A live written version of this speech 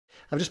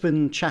I've just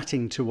been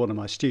chatting to one of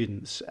my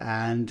students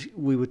and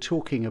we were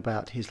talking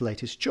about his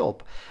latest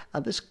job,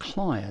 and this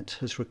client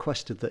has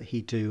requested that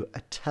he do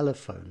a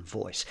telephone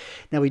voice.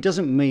 Now, he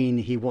doesn't mean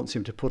he wants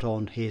him to put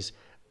on his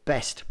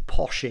best,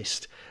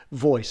 poshest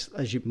voice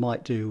as you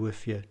might do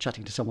if you're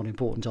chatting to someone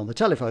important on the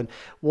telephone.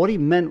 What he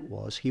meant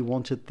was he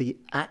wanted the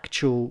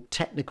actual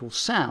technical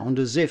sound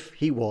as if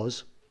he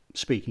was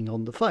speaking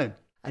on the phone,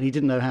 and he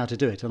didn't know how to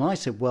do it. And I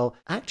said, well,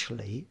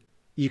 actually,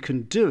 you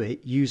can do it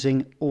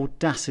using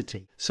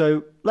Audacity.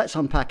 So let's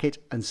unpack it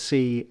and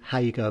see how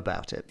you go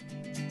about it.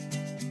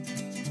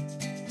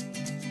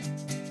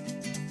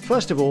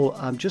 First of all,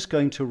 I'm just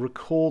going to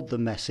record the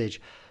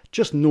message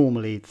just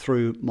normally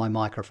through my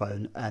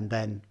microphone and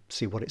then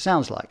see what it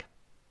sounds like.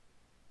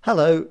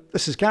 Hello,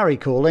 this is Gary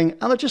calling,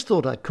 and I just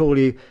thought I'd call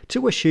you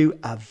to wish you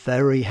a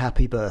very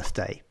happy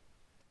birthday.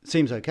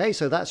 Seems okay,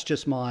 so that's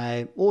just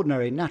my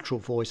ordinary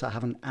natural voice. I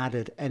haven't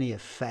added any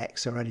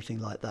effects or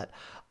anything like that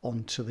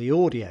onto the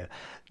audio.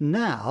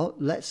 Now,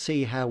 let's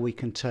see how we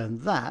can turn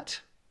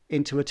that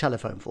into a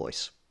telephone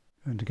voice.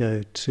 I'm going to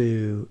go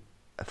to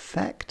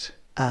Effect,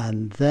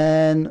 and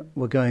then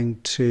we're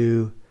going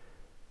to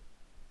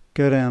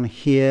go down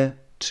here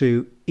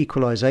to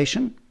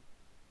Equalization,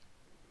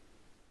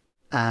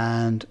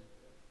 and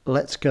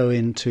let's go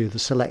into the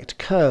Select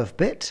Curve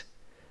bit,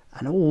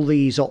 and all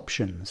these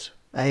options.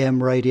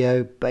 AM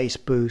radio, bass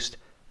boost,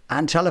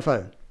 and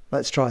telephone.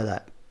 Let's try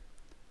that.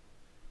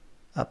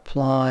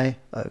 Apply,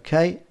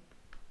 OK.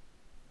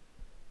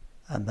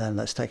 And then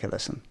let's take a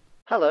listen.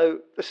 Hello,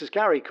 this is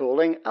Gary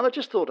calling, and I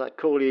just thought I'd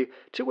call you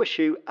to wish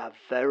you a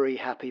very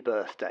happy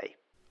birthday.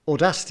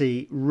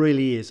 Audacity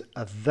really is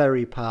a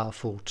very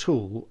powerful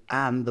tool,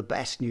 and the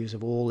best news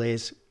of all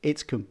is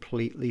it's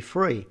completely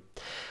free.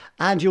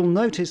 And you'll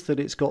notice that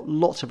it's got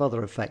lots of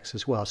other effects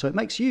as well, so it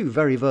makes you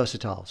very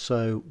versatile,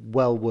 so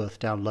well worth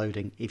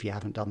downloading if you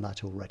haven't done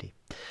that already.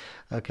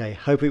 Okay,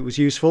 hope it was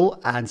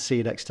useful, and see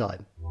you next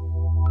time.